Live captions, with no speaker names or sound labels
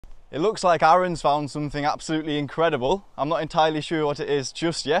It looks like Aaron's found something absolutely incredible. I'm not entirely sure what it is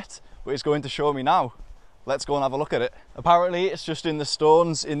just yet, but he's going to show me now. Let's go and have a look at it. Apparently it's just in the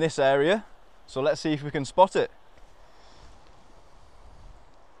stones in this area, so let's see if we can spot it.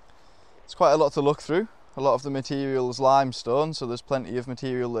 It's quite a lot to look through. A lot of the material is limestone, so there's plenty of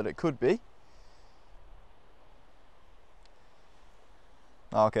material that it could be.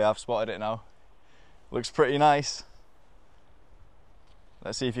 Okay, I've spotted it now. Looks pretty nice.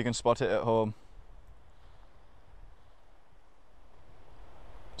 Let's see if you can spot it at home.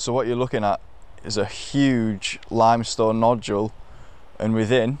 So what you're looking at is a huge limestone nodule, and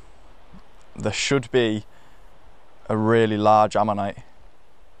within there should be a really large ammonite.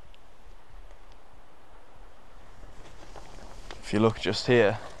 If you look just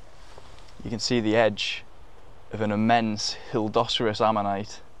here, you can see the edge of an immense Hildocerus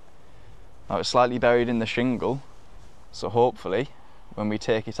ammonite. Now it's slightly buried in the shingle, so hopefully when we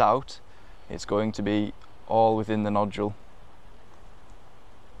take it out, it's going to be all within the nodule.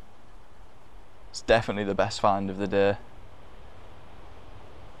 It's definitely the best find of the day.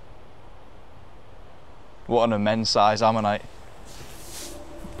 What an immense size ammonite.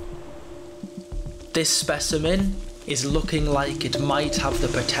 This specimen is looking like it might have the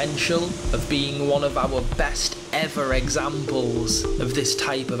potential of being one of our best ever examples of this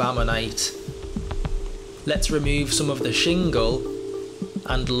type of ammonite. Let's remove some of the shingle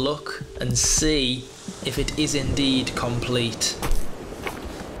and look and see if it is indeed complete.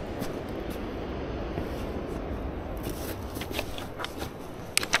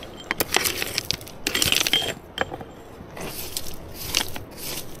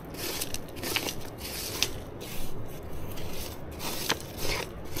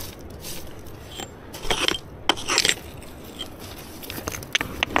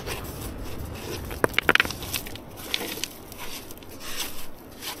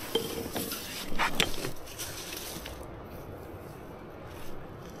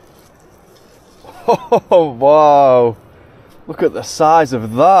 Oh wow, look at the size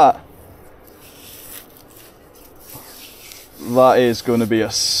of that. That is going to be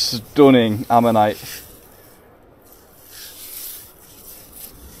a stunning ammonite.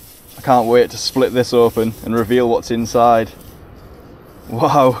 I can't wait to split this open and reveal what's inside.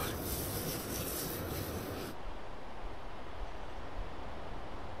 Wow.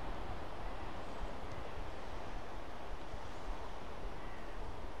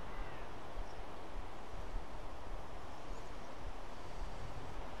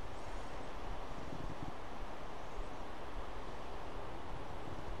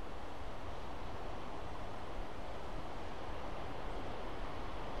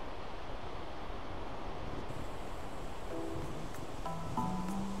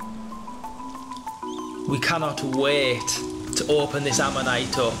 We cannot wait to open this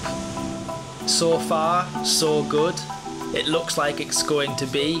ammonite up. So far, so good. It looks like it's going to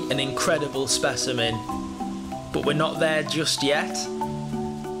be an incredible specimen. But we're not there just yet.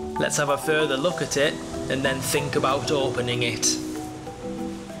 Let's have a further look at it and then think about opening it.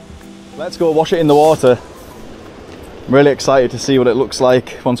 Let's go wash it in the water. I'm really excited to see what it looks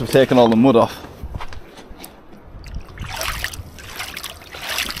like once we've taken all the mud off.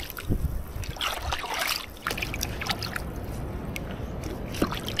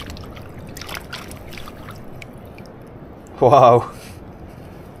 Wow,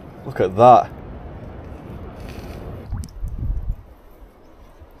 look at that.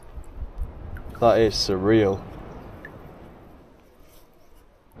 That is surreal.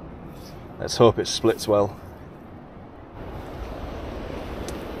 Let's hope it splits well.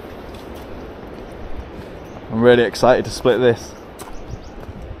 I'm really excited to split this.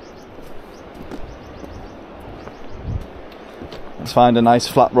 Let's find a nice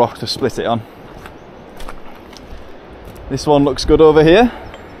flat rock to split it on. This one looks good over here.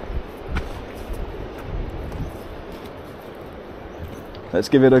 Let's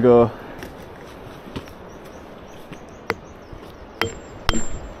give it a go.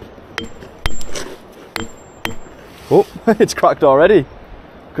 Oh, it's cracked already.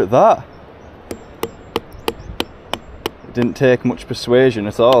 Look at that. It didn't take much persuasion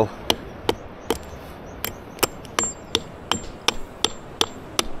at all.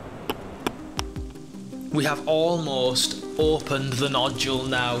 We have almost opened the nodule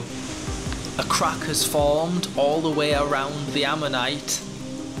now. A crack has formed all the way around the ammonite,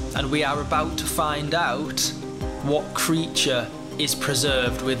 and we are about to find out what creature is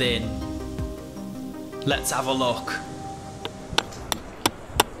preserved within. Let's have a look.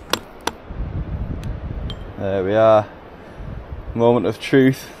 There we are. Moment of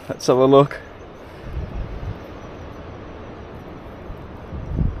truth. Let's have a look.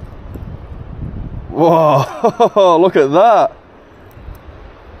 Whoa, look at that.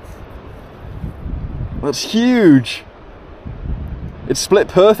 That's huge. It's split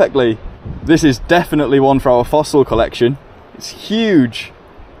perfectly. This is definitely one for our fossil collection. It's huge.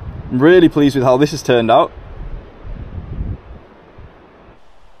 I'm really pleased with how this has turned out.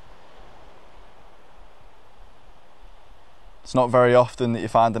 It's not very often that you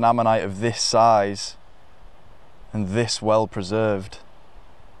find an ammonite of this size and this well preserved.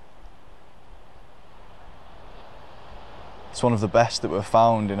 It's one of the best that we've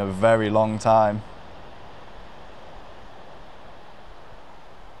found in a very long time.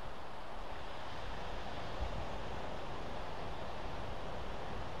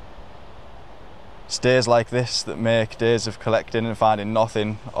 It's days like this that make days of collecting and finding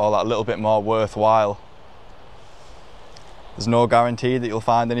nothing all that little bit more worthwhile. There's no guarantee that you'll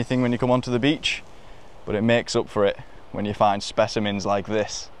find anything when you come onto the beach, but it makes up for it when you find specimens like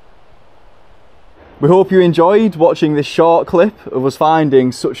this. We hope you enjoyed watching this short clip of us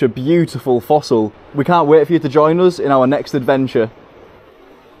finding such a beautiful fossil. We can't wait for you to join us in our next adventure.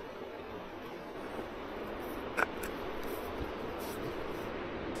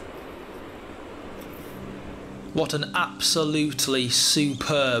 What an absolutely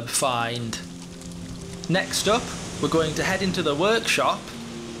superb find. Next up, we're going to head into the workshop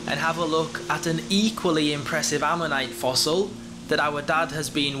and have a look at an equally impressive ammonite fossil that our dad has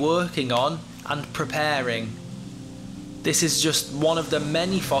been working on and preparing. This is just one of the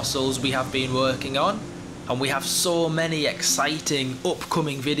many fossils we have been working on, and we have so many exciting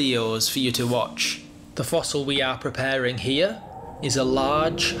upcoming videos for you to watch. The fossil we are preparing here is a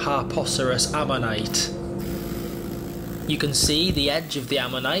large Harpoceros ammonite. You can see the edge of the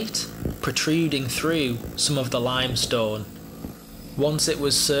ammonite protruding through some of the limestone. Once it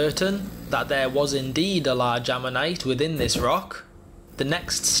was certain that there was indeed a large ammonite within this rock, the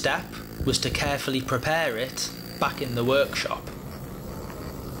next step was to carefully prepare it back in the workshop.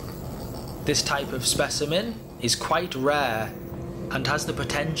 This type of specimen is quite rare and has the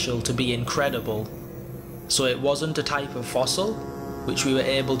potential to be incredible, so it wasn't a type of fossil which we were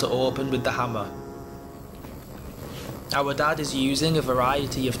able to open with the hammer. Our dad is using a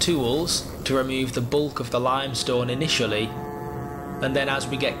variety of tools to remove the bulk of the limestone initially, and then as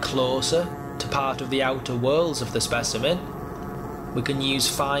we get closer to part of the outer whorls of the specimen, we can use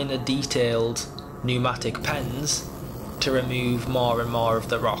finer detailed pneumatic pens to remove more and more of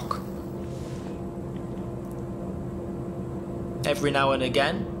the rock. Every now and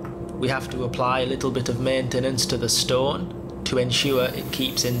again, we have to apply a little bit of maintenance to the stone to ensure it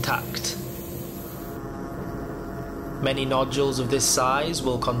keeps intact. Many nodules of this size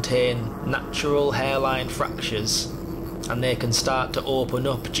will contain natural hairline fractures, and they can start to open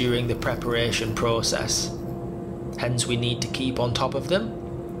up during the preparation process. Hence we need to keep on top of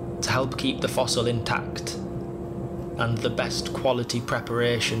them to help keep the fossil intact and the best quality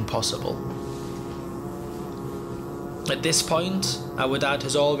preparation possible. At this point, our dad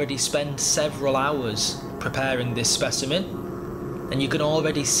has already spent several hours preparing this specimen, and you can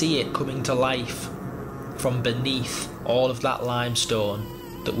already see it coming to life from beneath all of that limestone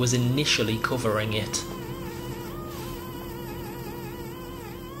that was initially covering it.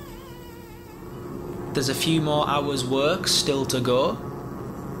 There's a few more hours work still to go,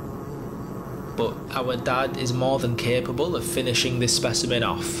 but our dad is more than capable of finishing this specimen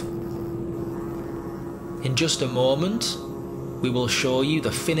off. In just a moment, we will show you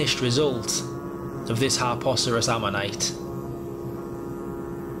the finished result of this Harpoceros ammonite.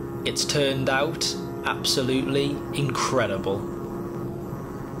 It's turned out absolutely incredible.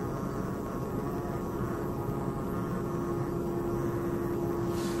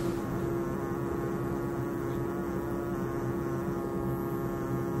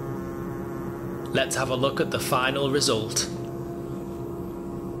 Let's have a look at the final result.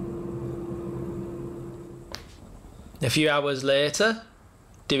 A few hours later,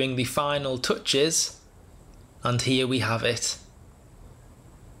 doing the final touches, and here we have it.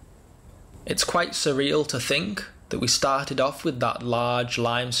 It's quite surreal to think that we started off with that large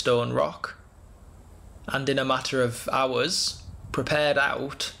limestone rock, and in a matter of hours prepared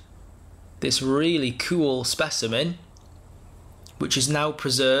out this really cool specimen, which is now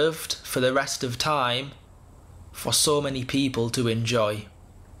preserved for the rest of time for so many people to enjoy.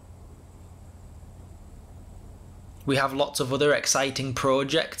 We have lots of other exciting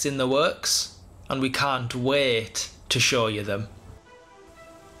projects in the works, and we can't wait to show you them.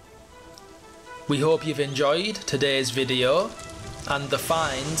 We hope you've enjoyed today's video and the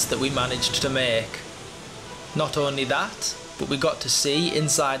finds that we managed to make. Not only that, but we got to see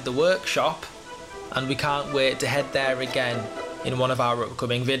inside the workshop, and we can't wait to head there again in one of our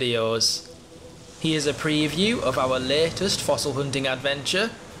upcoming videos. Here's a preview of our latest fossil hunting adventure,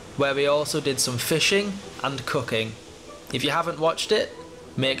 where we also did some fishing and cooking. If you haven't watched it,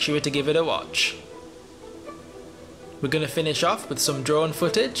 make sure to give it a watch. We're going to finish off with some drone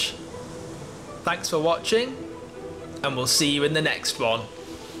footage. Thanks for watching, and we'll see you in the next one.